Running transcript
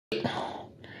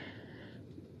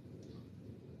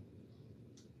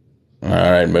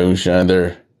right, Moonshine.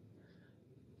 They're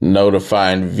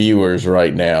notifying viewers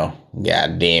right now.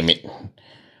 God damn it.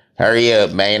 Hurry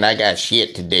up, man. I got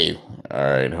shit to do. All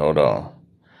right, hold on.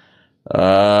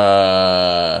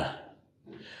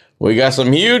 We got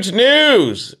some huge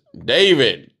news.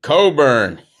 David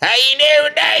Coburn. How you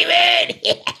doing,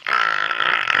 David?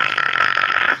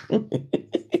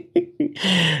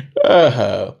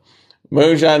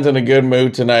 Moonshine's in a good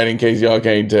mood tonight, in case y'all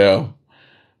can't tell.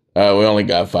 We only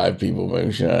got 5 people,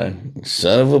 Moonshine.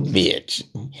 Son of a bitch.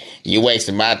 You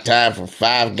wasting my time for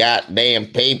 5 goddamn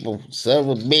people? Son of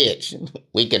a bitch.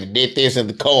 We could have did this in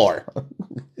the car.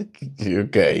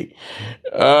 Okay.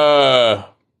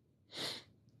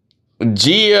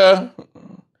 Gia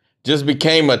just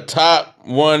became a top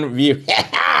 1 view.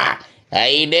 How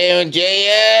you doing,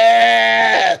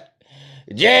 Gia?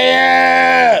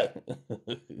 Gia!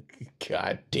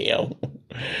 God damn.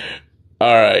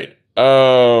 All right.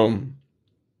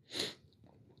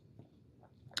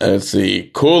 Let's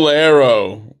see. Cool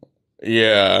Arrow.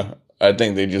 Yeah, I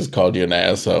think they just called you an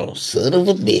asshole. Son of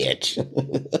a bitch.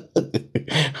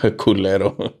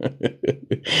 Culero.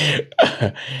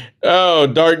 Oh,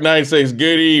 Dark Knight says,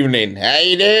 good evening. How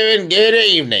you doing? Good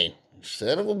evening.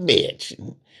 Son of a bitch.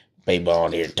 People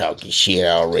on here talking shit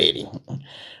already.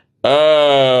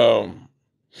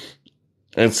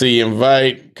 Let's see.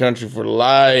 Invite Country for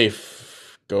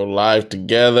Life. Go live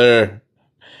together.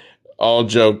 All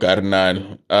joke,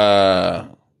 carnal.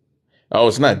 Oh,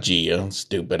 it's not Gia,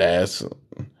 stupid ass.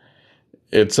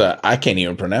 It's I can't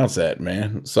even pronounce that,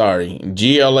 man. Sorry.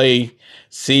 Glacious.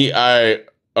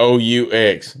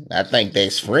 I think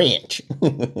that's French.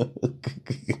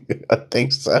 I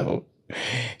think so.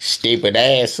 Stupid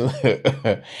ass.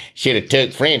 Should have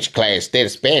took French class instead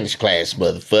of Spanish class,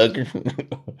 motherfucker.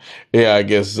 Yeah, I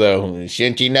guess so.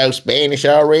 Shouldn't you know Spanish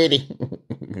already?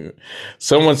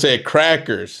 Someone said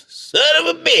crackers. Son of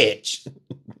a bitch.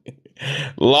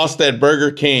 Lost at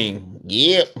Burger King.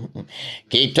 Yep.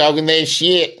 Keep talking that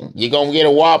shit. You're going to get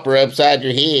a Whopper upside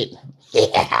your head.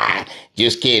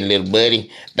 Just kidding, little buddy.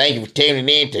 Thank you for tuning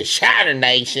in to Shiner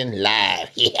Nation Live.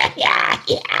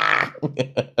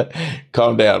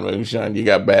 Calm down, Moonshine. You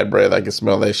got bad breath. I can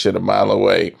smell that shit a mile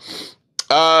away.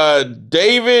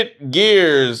 David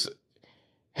Gears.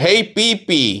 Hey,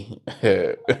 peepee.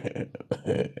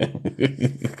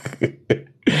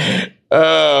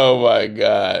 Oh, my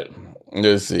God.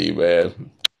 Let's see,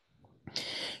 man.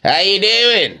 How you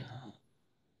doing?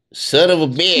 Son of a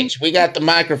bitch. We got the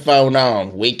microphone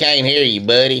on. We can't hear you,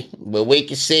 buddy, but we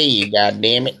can see you,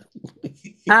 goddammit.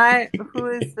 Hi, who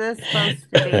is this supposed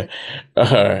to be? All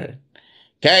right.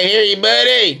 Can't hear you,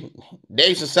 buddy.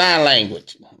 Do some sign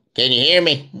language. Can you hear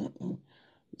me?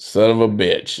 Son of a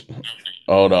bitch.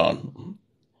 Hold on.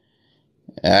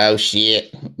 Oh,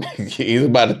 shit. He's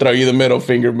about to throw you the middle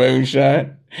finger,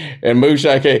 Moonshine. And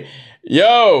Moonshine can't.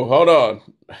 Yo, hold on.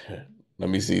 Let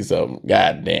me see something.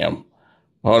 God damn.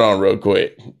 Hold on real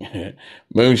quick.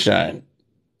 Moonshine.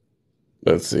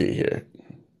 Let's see here.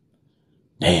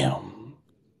 Damn.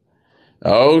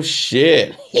 Oh,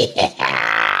 shit.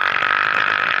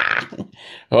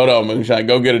 Hold on, Moonshine.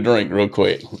 Go get a drink real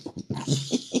quick.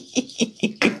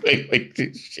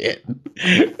 Wait, shit.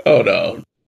 Hold on.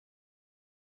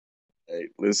 Hey,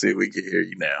 let's see if we can hear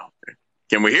you now.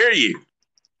 Can we hear you?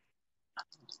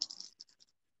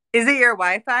 Is it your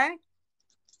Wi-Fi?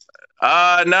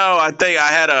 No, I think I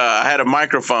had a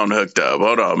microphone hooked up.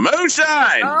 Hold on.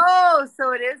 Moonshine! Oh,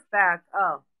 so it is back.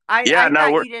 Oh, Yeah, I no,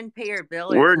 thought you didn't pay your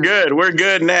bill or we're something. good. We're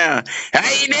good now. How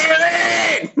you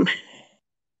doing?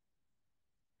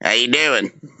 How you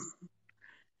doing?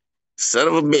 Son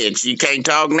of a bitch, you can't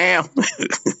talk now?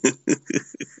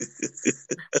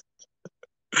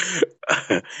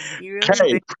 You really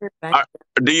Hey, made it back.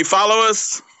 do you follow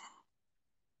us?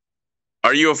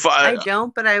 Are you a I follower?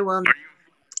 don't, but I will.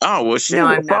 Oh, well, shit, No,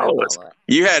 well, I'm not a follow us. follower.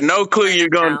 You had no clue I am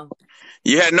now.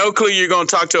 you had no clue you're going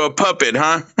to talk to a puppet,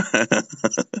 huh?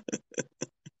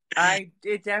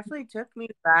 It definitely took me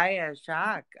by a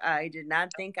shock. I did not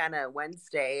think on a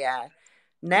Wednesday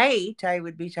night I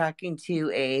would be talking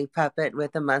to a puppet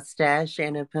with a mustache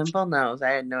and a pimple nose.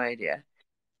 I had no idea.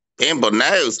 Pimple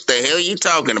nose, the hell you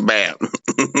talking about?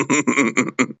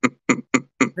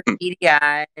 The beady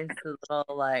eyes, the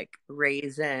little like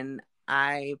raisin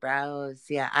eyebrows.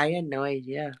 Yeah, I had no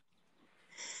idea.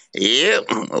 Yep.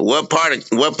 What part of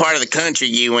the country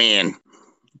you in?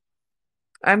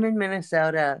 I'm in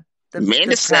Minnesota, the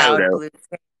Minnesota. proud blue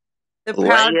state, the Way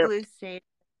proud up. blue state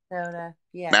of Minnesota.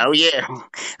 Yes, Oh yeah.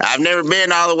 I've never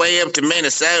been all the way up to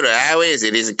Minnesota. How is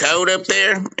it? Is it cold up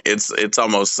there? It's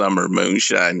almost summer,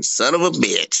 Moonshine. Son of a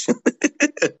bitch.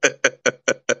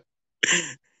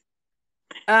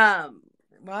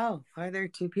 Wow. Are there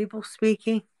two people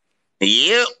speaking?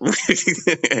 Yep.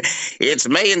 It's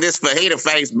me and this fajita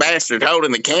faced bastard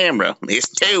holding the camera. It's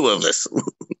two of us.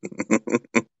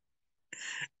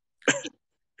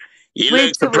 You look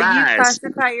Wait, so would you surprised.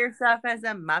 classify yourself as a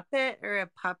Muppet or a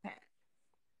puppet?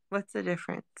 What's the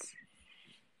difference?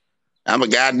 I'm a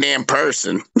goddamn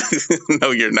person.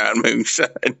 No, you're not, Moonshine.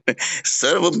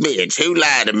 Son of a bitch. Who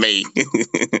lied to me?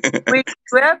 Wait, do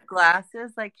you have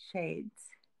glasses like shades?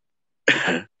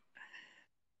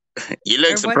 You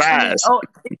look Or what's under? surprised. Oh,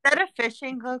 is that a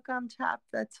fishing hook on top?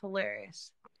 That's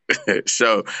hilarious.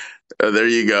 So there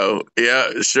you go.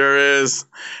 Yeah, sure is.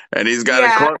 And he's got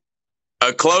Yeah.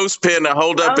 a clothespin to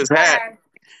hold up his hat. Okay.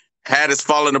 Hat is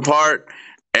falling apart,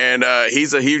 and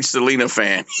he's a huge Selena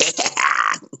fan.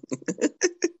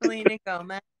 Selena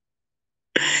Gomez.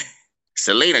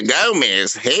 Selena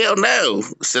Gomez? Hell no.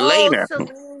 Oh, Selena.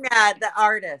 Selena, the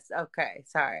artist. Okay,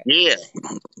 sorry. Yeah,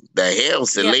 the hell, Yeah,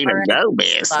 Selena all right.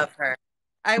 Gomez. Love her.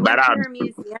 I But went to her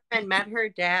museum and met her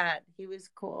dad. He was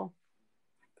cool.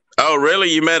 oh, really?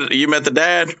 You met the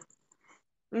dad?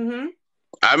 Mm-hmm.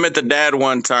 I met the dad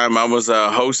one time. I was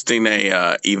hosting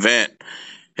a event.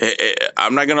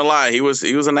 I'm not gonna lie, he was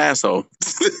an asshole.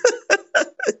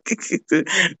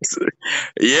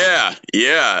 Yeah,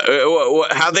 yeah.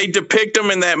 How they depict him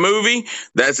in that movie,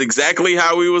 that's exactly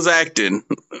how he was acting.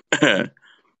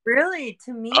 Really,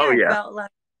 to me, Oh I yeah, felt like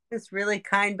he was really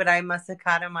kind, but I must have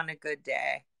caught him on a good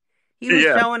day. He was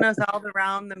yeah, showing us all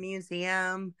around the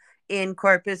museum in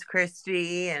Corpus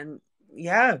Christi, and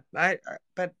yeah,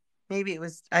 but maybe it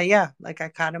was, yeah, like I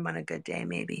caught him on a good day,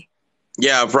 maybe.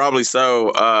 yeah. Probably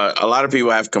so. A lot of people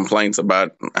have complaints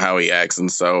about how he acts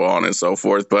and so on and so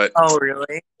forth. But Oh,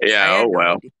 really? I yeah, oh had no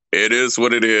well, idea. it is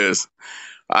what it is.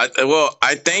 I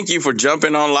thank you for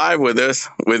jumping on live with us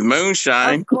with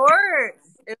Moonshine. Of course.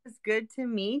 It was good to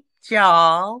meet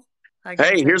y'all. I guess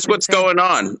Hey, I here's can what's say. going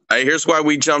on. Here's why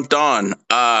we jumped on.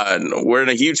 We're in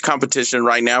a huge competition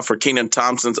right now for Kenan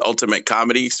Thompson's Ultimate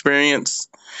Comedy Experience,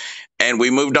 and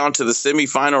we moved on to the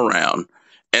semifinal round.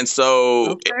 And so,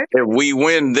 Okay. if we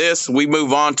win this, we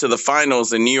move on to the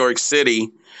finals in New York City,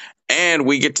 and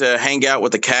we get to hang out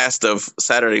with the cast of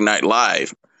Saturday Night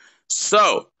Live.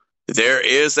 So, there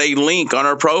is a link on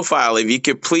our profile. If you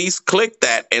could please click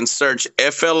that and search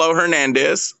FLO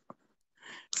Hernandez,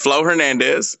 Flo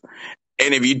Hernandez.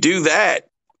 And if you do that,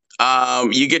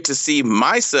 you get to see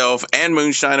myself and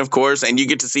Moonshine, of course, and you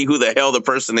get to see who the hell the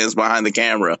person is behind the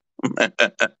camera.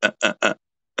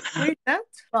 Wait,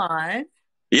 that's fun.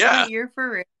 Yeah. Wait, you're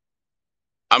for real?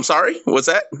 I'm sorry. What's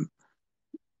that?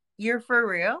 You're for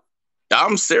real?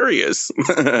 I'm serious.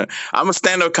 I'm a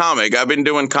stand-up comic. I've been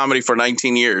doing comedy for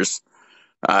 19 years.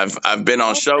 I've been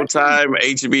on Oh, that's a, Showtime,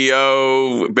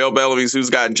 HBO, Bill Bellamy's Who's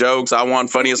Got Jokes. I won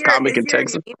Funniest Comic is in your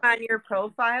Texas. name on your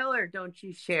profile, or don't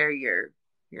you share your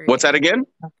What's that name? again?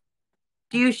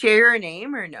 Do you share your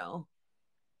name or no?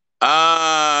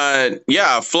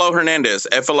 Yeah, Flo Hernandez,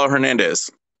 FLO Hernandez.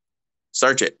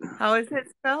 Search it. How is it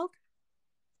spelled?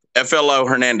 FLO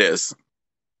Hernandez.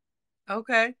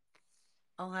 Okay.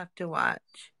 I'll have to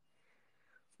watch.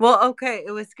 Well, okay,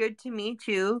 it was good to meet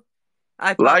you.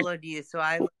 I Like followed you, so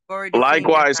I look forward to seeing your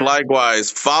likewise, content.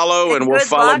 likewise. Follow and And we'll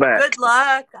follow back. good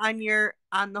luck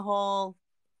on the whole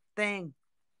thing.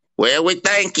 Well, we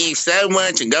thank you so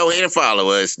much and go ahead and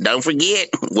follow us. Don't forget,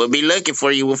 we'll be looking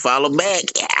for you. We'll follow back.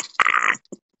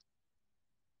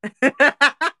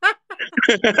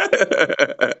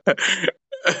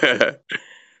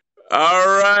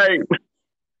 All right.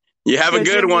 You have a Good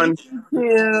to good one. meet you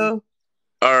too.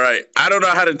 All right. I don't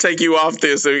know how to take you off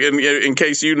this. In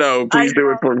case you know, I please do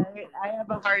it know, for me. right? I have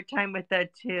a hard time with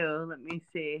that too. Let me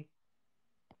see.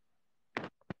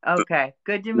 Okay.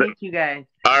 Good to meet you guys.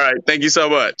 All right. Thank you so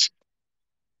much.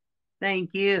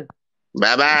 Thank you.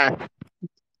 Bye-bye.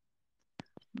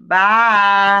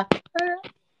 Bye.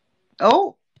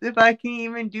 Oh, if I can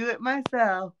even do it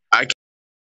myself.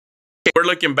 We're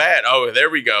looking bad. Oh, there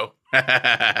we go.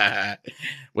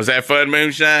 Was that fun,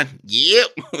 Moonshine? Yep.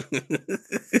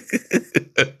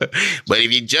 But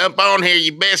if you jump on here,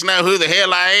 you best know who the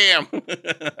hell I am.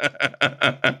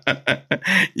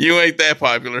 You ain't that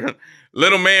popular.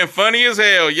 Little man funny as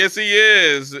hell. Yes, he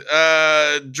is.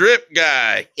 Drip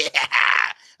guy.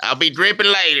 I'll be dripping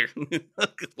later.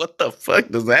 What the fuck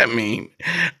does that mean?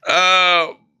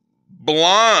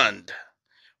 Blonde.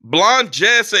 Blonde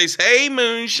Jess says, hey,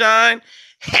 Moonshine.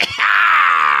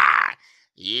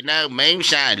 You know,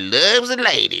 Moonshine loves the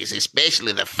ladies,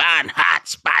 especially the fine, hot,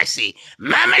 spicy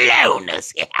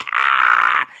mamalonas.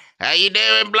 How you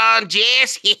doing, Blonde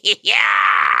Jess?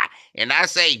 Yeah. And I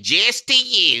say Jess to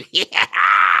you.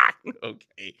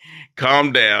 Okay,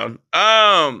 calm down.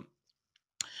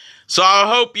 So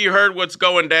I hope you heard what's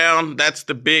going down. That's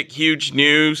the big, huge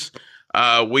news.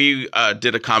 We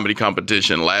did a comedy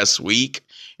competition last week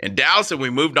in Dallas, and we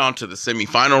moved on to the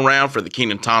semifinal round for the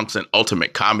Kenan Thompson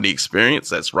Ultimate Comedy Experience.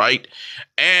 That's right.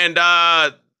 And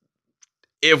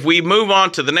if we move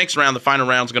on to the next round, the final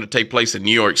round is going to take place in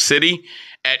New York City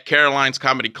at Caroline's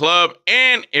Comedy Club.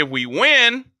 And if we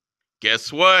win,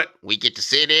 guess what? We get to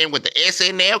sit in with the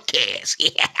SNL cast.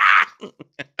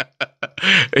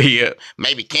 Yeah.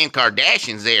 Maybe Kim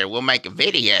Kardashian's there. We'll make a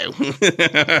video.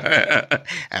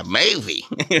 A movie.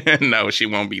 No, she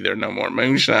won't be there no more,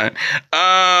 Moonshine.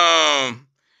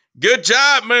 Good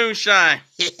job, Moonshine.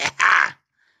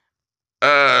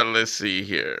 Let's see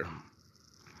here.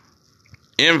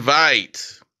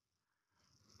 Invite.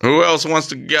 Who else wants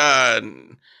to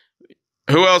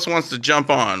jump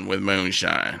on with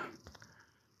Moonshine?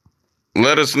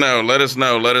 Let us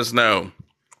know.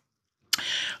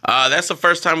 That's the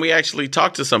first time we actually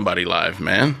talked to somebody live,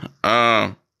 man.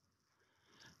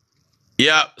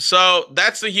 Yeah, so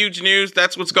that's the huge news.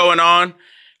 That's what's going on.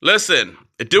 Listen,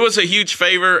 do us a huge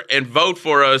favor and vote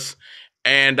for us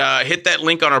and hit that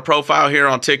link on our profile here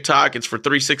on TikTok. It's for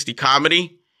 360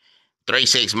 Comedy.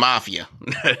 36 Mafia.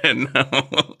 No.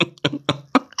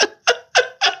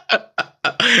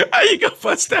 How you gonna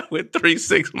bust that with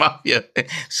 3-6 Mafia?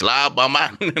 Slob on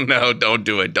my... No, don't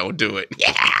do it.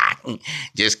 Yeah.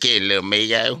 Just kidding, little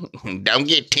migo. Don't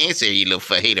get tense here, you little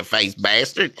fajita-faced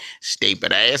bastard.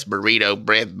 Stupid ass burrito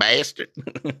breath bastard.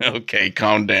 Okay,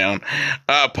 calm down.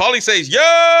 Paulie says,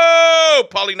 yo!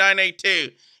 Paulie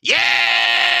 982. Yo!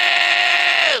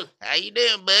 How you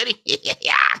doing, buddy?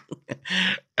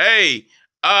 Hey,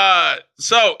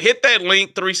 so hit that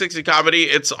link, 360 Comedy.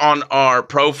 It's on our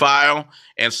profile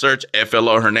and search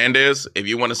FLO Hernandez. If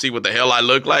you want to see what the hell I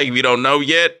look like, if you don't know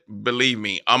yet, believe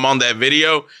me, I'm on that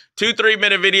video. 2-3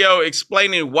 minute video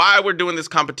explaining why we're doing this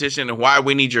competition and why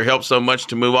we need your help so much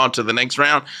to move on to the next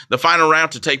round. The final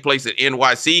round to take place at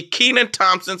NYC, Kenan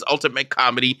Thompson's Ultimate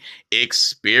Comedy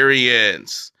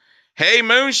Experience. Hey,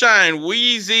 Moonshine.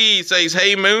 Wheezy says,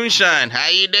 hey, Moonshine. How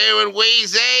you doing,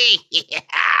 Weezy?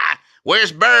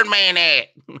 Where's Birdman at?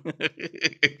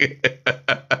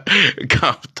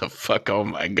 Come the fuck. Oh,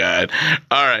 my God.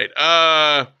 All right.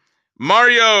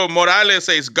 Mario Morales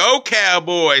says, go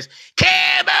Cowboys.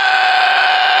 Cowboys!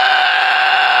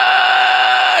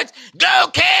 Go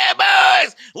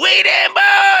Cowboys! We them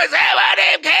boys! How about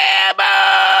them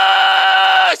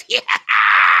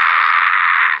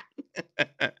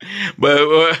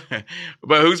Cowboys?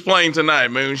 But who's playing tonight,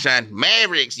 Moonshine?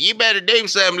 Mavericks, you better do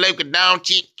something, Luka, don't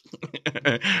you?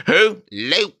 Who?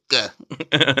 Luka.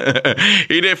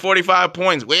 He did 45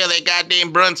 points. Well, that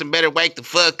goddamn Brunson better wake the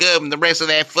fuck up and the rest of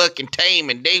that fucking team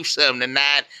and do something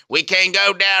tonight. We can't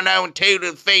go down 0-2 to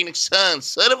the Phoenix Suns,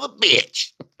 son of a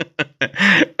bitch.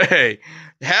 Hey,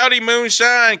 howdy,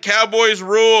 Moonshine. Cowboys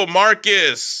rule.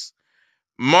 Marcus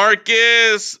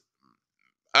Metcalf.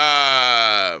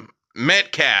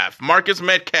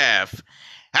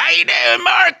 How you doing,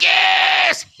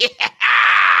 Marcus?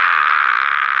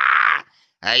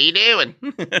 How you doing?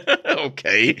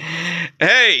 Okay.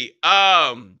 Hey,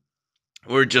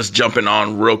 we're just jumping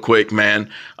on real quick, man.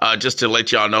 Just to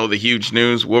let y'all know the huge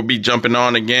news. We'll be jumping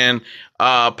on again,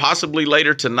 possibly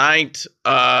later tonight,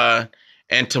 and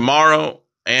tomorrow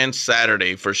and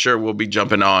Saturday. For sure, we'll be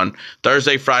jumping on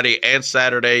Thursday, Friday, and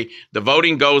Saturday. The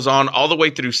voting goes on all the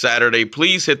way through Saturday.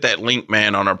 Please hit that link,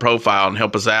 man, on our profile and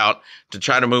help us out to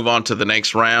try to move on to the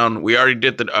next round. We already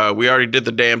did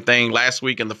the damn thing last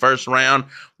week in the first round.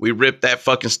 We ripped that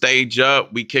fucking stage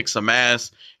up. We kicked some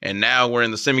ass, and now we're in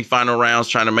the semifinal rounds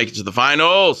trying to make it to the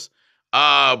finals.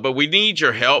 But we need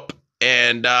your help.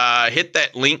 And hit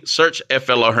that link, search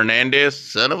FLO Hernandez.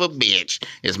 Son of a bitch.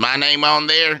 Is my name on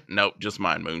there? Nope, just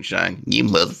mine, Moonshine. You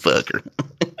motherfucker.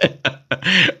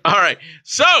 All right,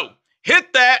 so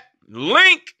hit that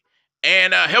link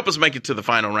and help us make it to the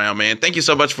final round, man. Thank you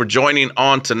so much for joining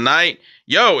on tonight.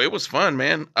 Yo, it was fun,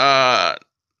 man.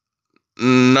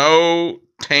 No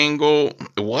Tangle.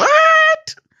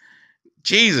 What?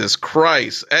 Jesus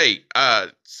Christ. Hey,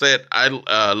 said,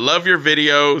 I love your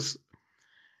videos.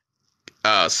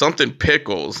 Something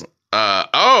Pickles.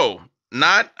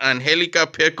 Not Angelica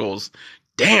Pickles.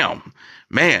 Damn,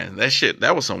 man,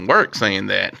 that was some work saying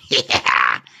that.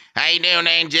 How you doing,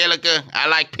 Angelica? I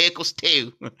like pickles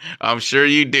too. I'm sure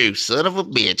you do. Son of a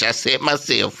bitch, I set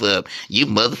myself up. You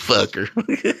motherfucker.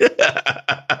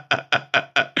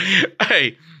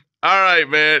 Hey, all right,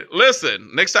 man.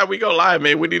 Listen, next time we go live,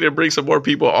 man, we need to bring some more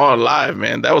people on live,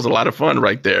 man. That was a lot of fun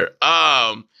right there.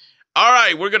 All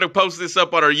right, we're going to post this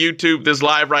up on our YouTube, this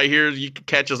live right here. You can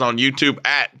catch us on YouTube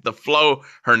at the Flo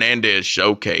Hernandez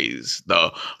Showcase.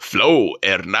 The Flo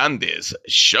Hernandez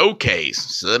Showcase.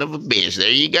 Son of a bitch. There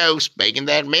you go. Speaking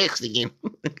that Mexican.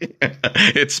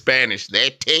 It's Spanish.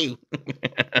 That too.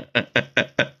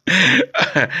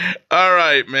 All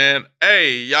right, man.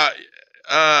 Hey,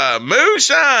 y'all,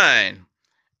 Moonshine.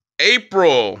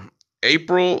 April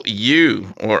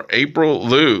U or April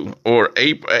Lou or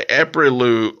April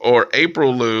Lou or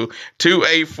April Lou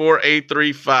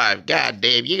 284835. God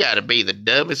damn, you gotta be the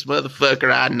dumbest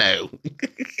motherfucker I know.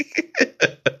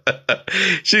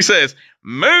 She says,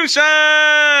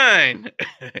 Moonshine!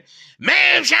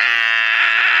 Moonshine!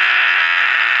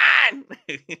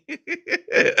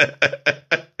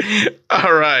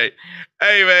 All right.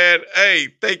 Hey, man. Hey,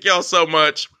 thank y'all so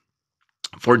much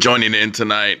for joining in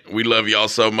tonight. We love y'all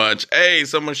so much. Hey,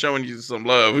 someone's showing you some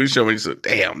love. Who's showing you some?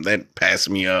 Damn, that passed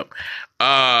me up.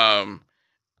 I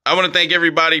want to thank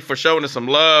everybody for showing us some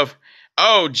love.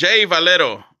 Oh, Jay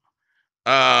Valero.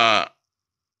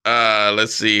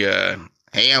 Let's see.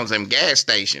 He owns them gas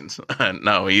stations.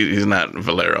 No, he's not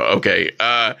Valero. Okay.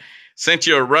 Sent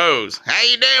you a rose. How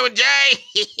you doing, Jay?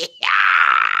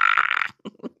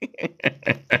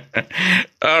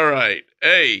 All right.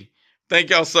 Hey,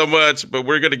 thank y'all so much, but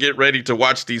we're going to get ready to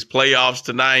watch these playoffs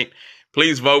tonight.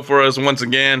 Please vote for us once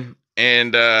again,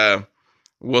 and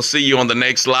we'll see you on the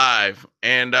next live.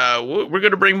 And we're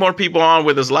going to bring more people on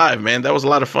with us live, man. That was a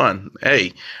lot of fun.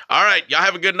 Hey, all right. Y'all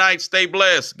have a good night. Stay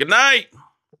blessed. Good night.